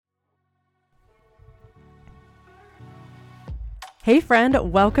Hey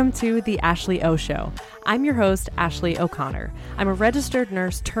friend, welcome to the Ashley O Show. I'm your host, Ashley O'Connor. I'm a registered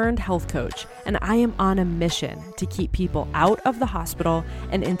nurse turned health coach, and I am on a mission to keep people out of the hospital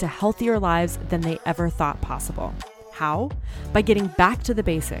and into healthier lives than they ever thought possible. How? By getting back to the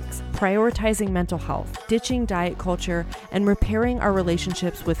basics, prioritizing mental health, ditching diet culture, and repairing our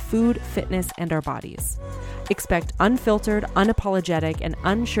relationships with food, fitness, and our bodies. Expect unfiltered, unapologetic, and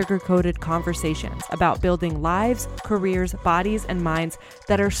unsugar-coated conversations about building lives, careers, bodies, and minds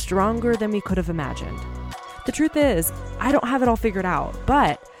that are stronger than we could have imagined. The truth is, I don't have it all figured out,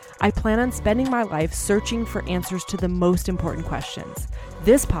 but I plan on spending my life searching for answers to the most important questions.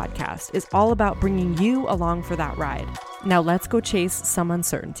 This podcast is all about bringing you along for that ride. Now let's go chase some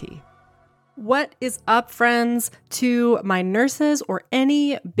uncertainty. What is up, friends? To my nurses or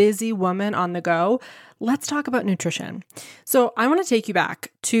any busy woman on the go, let's talk about nutrition. So I want to take you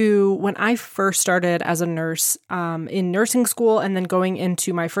back to when I first started as a nurse in nursing school and then going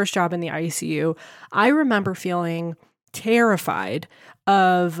into my first job in the ICU. I remember feeling terrified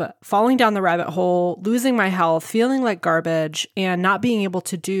of falling down the rabbit hole, losing my health, feeling like garbage, and not being able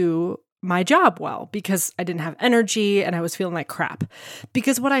to do my job well because I didn't have energy and I was feeling like crap.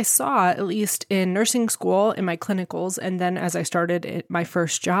 Because what I saw, at least in nursing school, in my clinicals, and then as I started my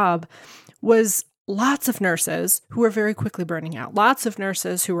first job, was lots of nurses who were very quickly burning out, lots of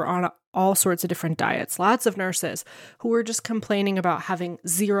nurses who were on all sorts of different diets, lots of nurses who were just complaining about having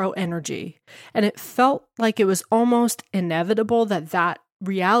zero energy. And it felt like it was almost inevitable that that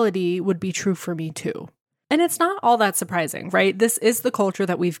reality would be true for me too. And it's not all that surprising, right? This is the culture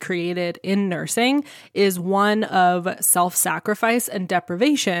that we've created in nursing, is one of self-sacrifice and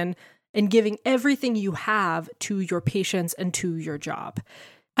deprivation and giving everything you have to your patients and to your job.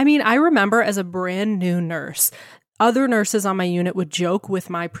 I mean, I remember as a brand new nurse, other nurses on my unit would joke with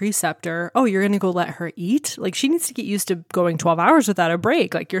my preceptor, oh, you're going to go let her eat? Like, she needs to get used to going 12 hours without a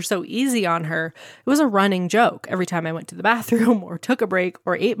break. Like, you're so easy on her. It was a running joke. Every time I went to the bathroom or took a break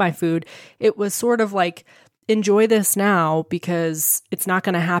or ate my food, it was sort of like, enjoy this now because it's not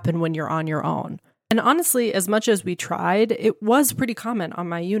going to happen when you're on your own. And honestly, as much as we tried, it was pretty common on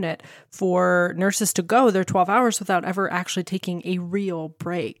my unit for nurses to go their 12 hours without ever actually taking a real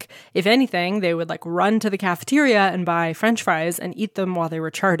break. If anything, they would run to the cafeteria and buy French fries and eat them while they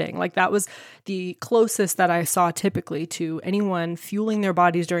were charting. Like, that was the closest that I saw typically to anyone fueling their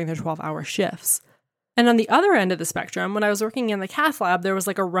bodies during their 12-hour shifts. And on the other end of the spectrum, when I was working in the cath lab, there was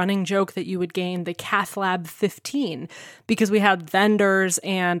a running joke that you would gain the cath lab 15 because we had vendors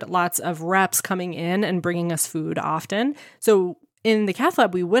and lots of reps coming in and bringing us food often. So in the cath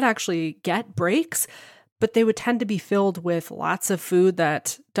lab, we would actually get breaks, but they would tend to be filled with lots of food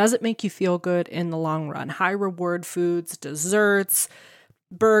that doesn't make you feel good in the long run. High reward foods, desserts,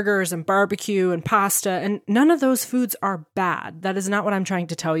 burgers and barbecue and pasta, and none of those foods are bad. That is not what I'm trying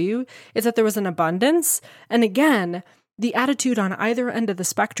to tell you. It's that there was an abundance. And again, the attitude on either end of the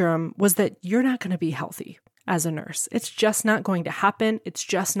spectrum was that you're not going to be healthy as a nurse. It's just not going to happen. It's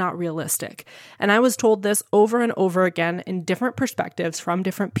just not realistic. And I was told this over and over again in different perspectives from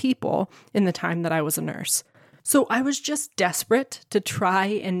different people in the time that I was a nurse. So I was just desperate to try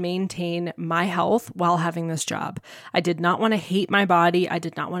and maintain my health while having this job. I did not want to hate my body. I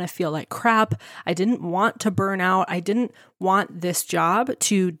did not want to feel like crap. I didn't want to burn out. I didn't want this job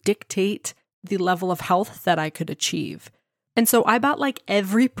to dictate the level of health that I could achieve. And so I bought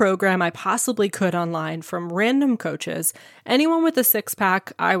every program I possibly could online from random coaches. Anyone with a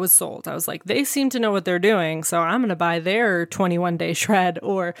six-pack, I was sold. I was like, they seem to know what they're doing, so I'm going to buy their 21-day shred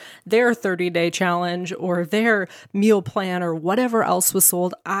or their 30-day challenge or their meal plan or whatever else was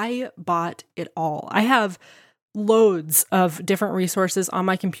sold. I bought it all. I have loads of different resources on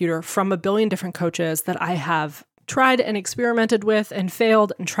my computer from a billion different coaches that I have tried and experimented with and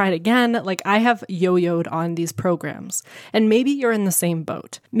failed and tried again. I have yo-yoed on these programs. And maybe you're in the same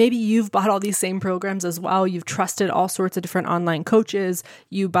boat. Maybe you've bought all these same programs as well. You've trusted all sorts of different online coaches.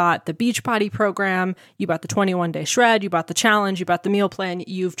 You bought the Beachbody program. You bought the 21-day shred. You bought the challenge. You bought the meal plan.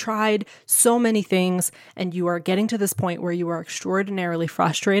 You've tried so many things, and you are getting to this point where you are extraordinarily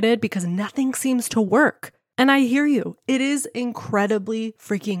frustrated because nothing seems to work. And I hear you. It is incredibly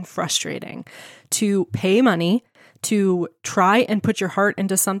freaking frustrating to pay money, to try and put your heart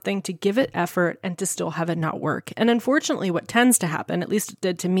into something, to give it effort, and to still have it not work. And unfortunately, what tends to happen, at least it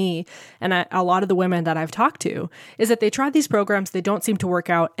did to me and a lot of the women that I've talked to, is that they try these programs, they don't seem to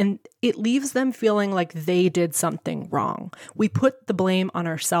work out, and it leaves them feeling like they did something wrong. We put the blame on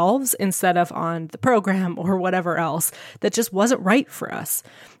ourselves instead of on the program or whatever else that just wasn't right for us.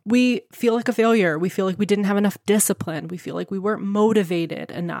 We feel like a failure. We feel like we didn't have enough discipline. We feel like we weren't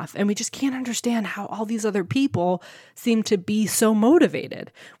motivated enough. And we just can't understand how all these other people seem to be so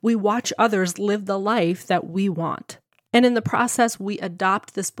motivated. We watch others live the life that we want. And in the process, we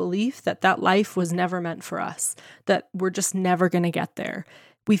adopt this belief that that life was never meant for us, that we're just never going to get there.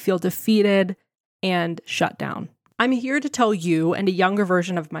 We feel defeated and shut down. I'm here to tell you and a younger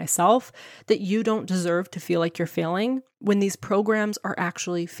version of myself that you don't deserve to feel like you're failing when these programs are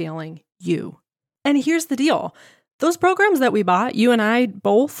actually failing you. And here's the deal. Those programs that we bought, you and I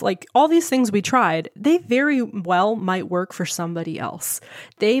both, like all these things we tried, they very well might work for somebody else.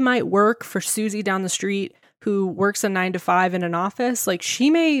 They might work for Susie down the street who works a 9 to 5 in an office. Like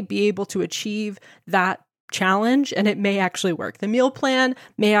she may be able to achieve that challenge and it may actually work. The meal plan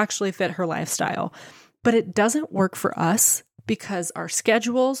may actually fit her lifestyle. But it doesn't work for us because our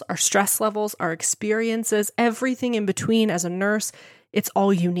schedules, our stress levels, our experiences, everything in between as a nurse, it's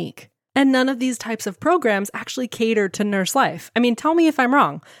all unique. And none of these types of programs actually cater to nurse life. I mean, tell me if I'm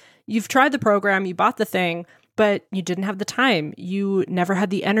wrong. You've tried the program, you bought the thing, but you didn't have the time. You never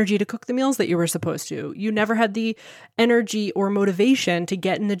had the energy to cook the meals that you were supposed to. You never had the energy or motivation to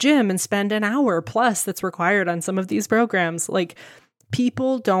get in the gym and spend an hour plus that's required on some of these programs. Like,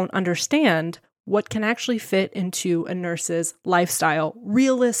 people don't understand what can actually fit into a nurse's lifestyle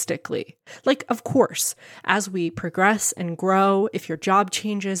realistically. Like, of course, as we progress and grow, if your job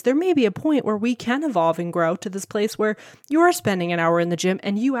changes, there may be a point where we can evolve and grow to this place where you are spending an hour in the gym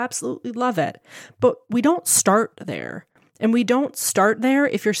and you absolutely love it. But we don't start there. And we don't start there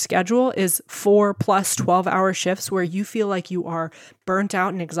if your schedule is 4 plus 12-hour shifts where you feel like you are burnt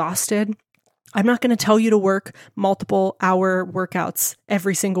out and exhausted. I'm not going to tell you to work multiple hour workouts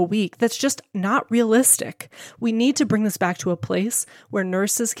every single week. That's just not realistic. We need to bring this back to a place where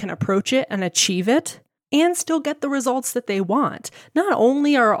nurses can approach it and achieve it and still get the results that they want. Not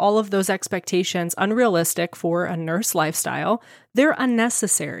only are all of those expectations unrealistic for a nurse lifestyle, they're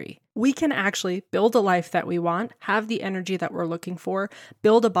unnecessary. We can actually build a life that we want, have the energy that we're looking for,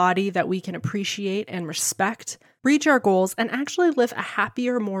 build a body that we can appreciate and respect, reach our goals, and actually live a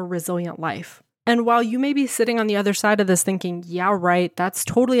happier, more resilient life. And while you may be sitting on the other side of this thinking, yeah, right, that's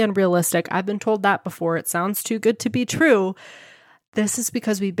totally unrealistic. I've been told that before. It sounds too good to be true. This is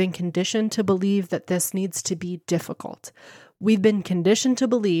because we've been conditioned to believe that this needs to be difficult. We've been conditioned to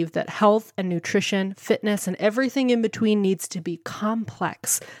believe that health and nutrition, fitness, and everything in between needs to be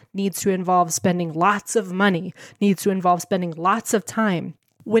complex, needs to involve spending lots of money, needs to involve spending lots of time,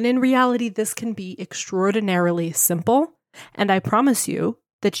 when in reality, this can be extraordinarily simple. And I promise you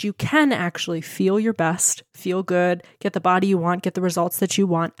that you can actually feel your best, feel good, get the body you want, get the results that you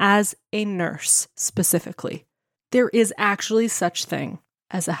want as a nurse specifically. There is actually such thing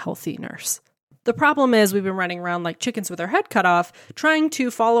as a healthy nurse. The problem is we've been running around like chickens with our head cut off, trying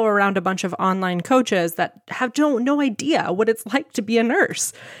to follow around a bunch of online coaches that have no idea what it's like to be a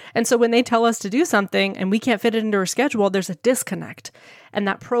nurse. And so when they tell us to do something and we can't fit it into our schedule, there's a disconnect. And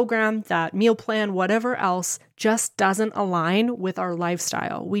that program, that meal plan, whatever else, just doesn't align with our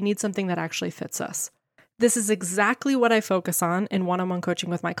lifestyle. We need something that actually fits us. This is exactly what I focus on in one-on-one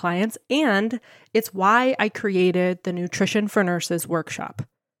coaching with my clients, and it's why I created the Nutrition for Nurses workshop.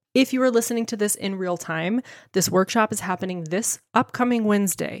 If you are listening to this in real time, this workshop is happening this upcoming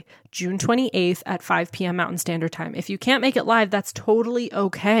Wednesday, June 28th at 5 p.m. Mountain Standard Time. If you can't make it live, that's totally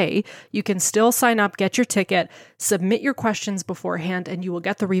okay. You can still sign up, get your ticket, submit your questions beforehand, and you will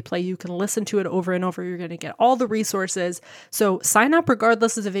get the replay. You can listen to it over and over. You're going to get all the resources. So sign up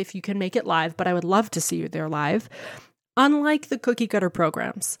regardless of if you can make it live, but I would love to see you there live. Unlike the cookie cutter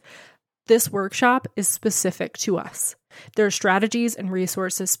programs, this workshop is specific to us. There are strategies and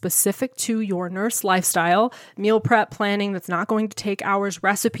resources specific to your nurse lifestyle, meal prep planning that's not going to take hours,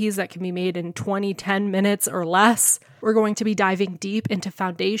 recipes that can be made in 10 minutes or less. We're going to be diving deep into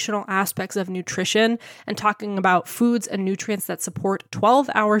foundational aspects of nutrition and talking about foods and nutrients that support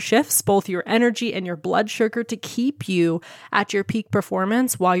 12-hour shifts, both your energy and your blood sugar, to keep you at your peak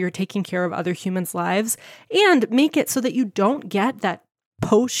performance while you're taking care of other humans' lives, and make it so that you don't get that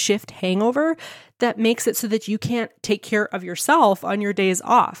post-shift hangover that makes it so that you can't take care of yourself on your days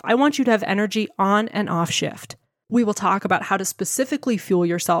off. I want you to have energy on and off shift. We will talk about how to specifically fuel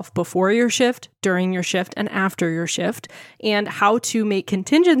yourself before your shift, during your shift, and after your shift, and how to make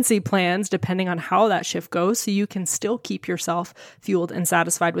contingency plans depending on how that shift goes so you can still keep yourself fueled and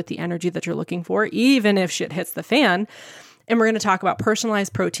satisfied with the energy that you're looking for, even if shit hits the fan. And we're going to talk about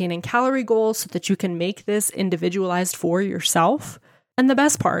personalized protein and calorie goals so that you can make this individualized for yourself. And the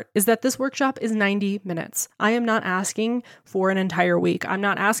best part is that this workshop is 90 minutes. I am not asking for an entire week. I'm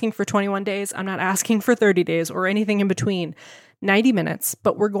not asking for 21 days. I'm not asking for 30 days or anything in between. 90 minutes,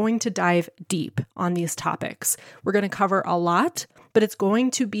 but we're going to dive deep on these topics. We're going to cover a lot, but it's going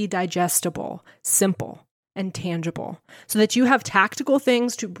to be digestible, simple, and tangible so that you have tactical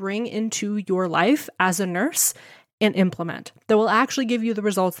things to bring into your life as a nurse and implement that will actually give you the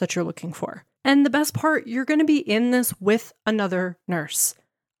results that you're looking for. And the best part, you're going to be in this with another nurse.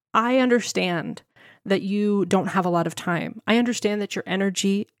 I understand that you don't have a lot of time. I understand that your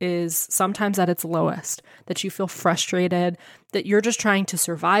energy is sometimes at its lowest, that you feel frustrated, that you're just trying to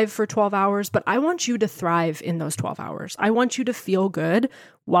survive for 12 hours, but I want you to thrive in those 12 hours. I want you to feel good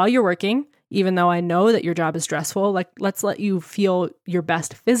while you're working, even though I know that your job is stressful. Like, let's let you feel your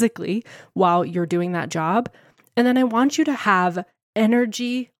best physically while you're doing that job. And then I want you to have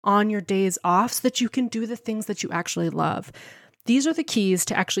energy on your days off so that you can do the things that you actually love. These are the keys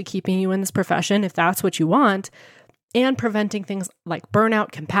to actually keeping you in this profession, if that's what you want, and preventing things like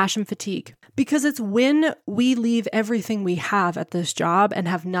burnout, compassion fatigue. Because it's when we leave everything we have at this job and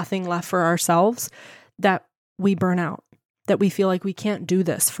have nothing left for ourselves that we burn out, that we feel like we can't do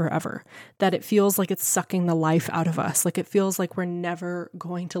this forever, that it feels like it's sucking the life out of us, like it feels like we're never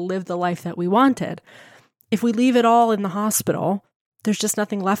going to live the life that we wanted. If we leave it all in the hospital, there's just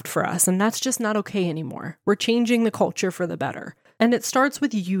nothing left for us, and that's just not okay anymore. We're changing the culture for the better. And it starts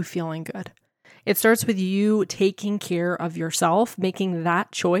with you feeling good. It starts with you taking care of yourself, making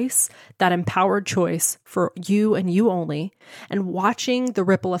that choice, that empowered choice for you and you only, and watching the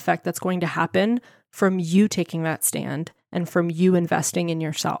ripple effect that's going to happen from you taking that stand and from you investing in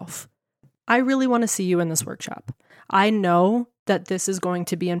yourself. I really want to see you in this workshop. I know that this is going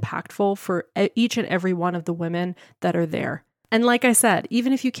to be impactful for each and every one of the women that are there. And like I said,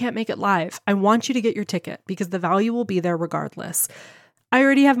 even if you can't make it live, I want you to get your ticket because the value will be there regardless. I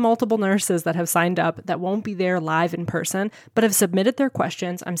already have multiple nurses that have signed up that won't be there live in person, but have submitted their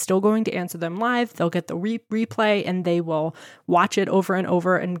questions. I'm still going to answer them live. They'll get the replay and they will watch it over and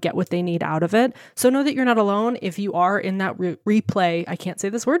over and get what they need out of it. So know that you're not alone if you are in that replay, I can't say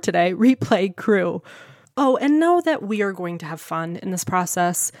this word today, replay crew. Oh, and know that we are going to have fun in this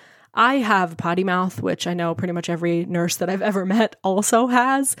process. I have potty mouth, which I know pretty much every nurse that I've ever met also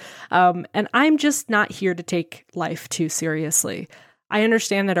has. And I'm just not here to take life too seriously. I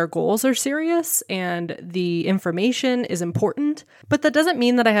understand that our goals are serious and the information is important, but that doesn't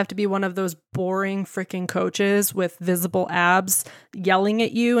mean that I have to be one of those boring freaking coaches with visible abs yelling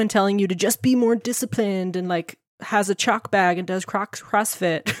at you and telling you to just be more disciplined and like has a chalk bag and does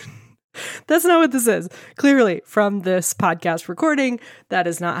CrossFit. That's not what this is. Clearly, from this podcast recording, that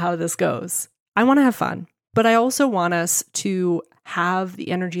is not how this goes. I want to have fun, but I also want us to have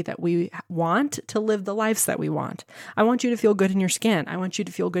the energy that we want to live the lives that we want. I want you to feel good in your skin. I want you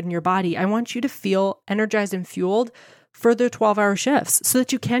to feel good in your body. I want you to feel energized and fueled for the 12-hour shifts so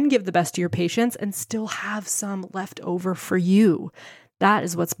that you can give the best to your patients and still have some left over for you. That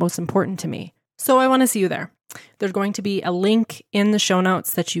is what's most important to me. So I want to see you there. There's going to be a link in the show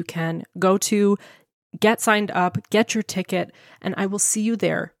notes that you can go to, get signed up, get your ticket, and I will see you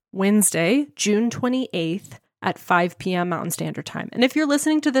there Wednesday, June 28th at 5 p.m. Mountain Standard Time. And if you're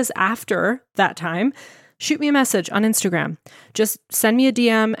listening to this after that time, shoot me a message on Instagram. Just send me a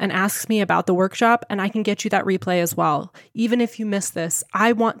DM and ask me about the workshop, and I can get you that replay as well. Even if you miss this,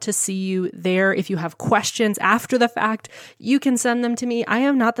 I want to see you there. If you have questions after the fact, you can send them to me. I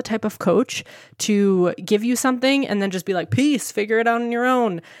am not the type of coach to give you something and then just be like, peace, figure it out on your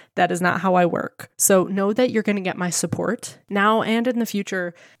own. That is not how I work. So know that you're going to get my support now and in the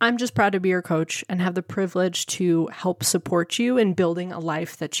future. I'm just proud to be your coach and have the privilege to help support you in building a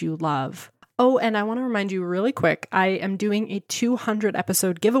life that you love. Oh, and I want to remind you really quick, I am doing a 200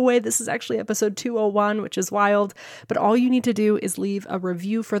 episode giveaway. This is actually episode 201, which is wild, but all you need to do is leave a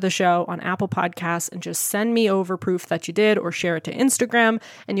review for the show on Apple Podcasts and just send me over proof that you did or share it to Instagram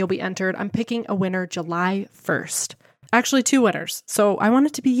and you'll be entered. I'm picking a winner July 1st. Actually, 2 winners. So I want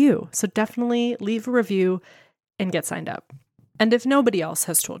it to be you. So definitely leave a review and get signed up. And if nobody else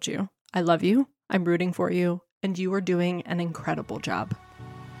has told you, I love you, I'm rooting for you, and you are doing an incredible job.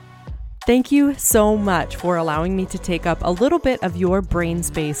 Thank you so much for allowing me to take up a little bit of your brain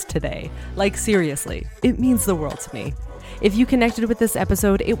space today. Like seriously, it means the world to me. If you connected with this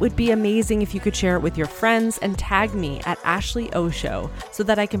episode, it would be amazing if you could share it with your friends and tag me at Ashley O Show so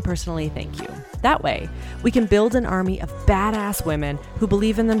that I can personally thank you. That way, we can build an army of badass women who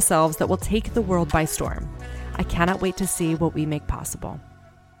believe in themselves that will take the world by storm. I cannot wait to see what we make possible.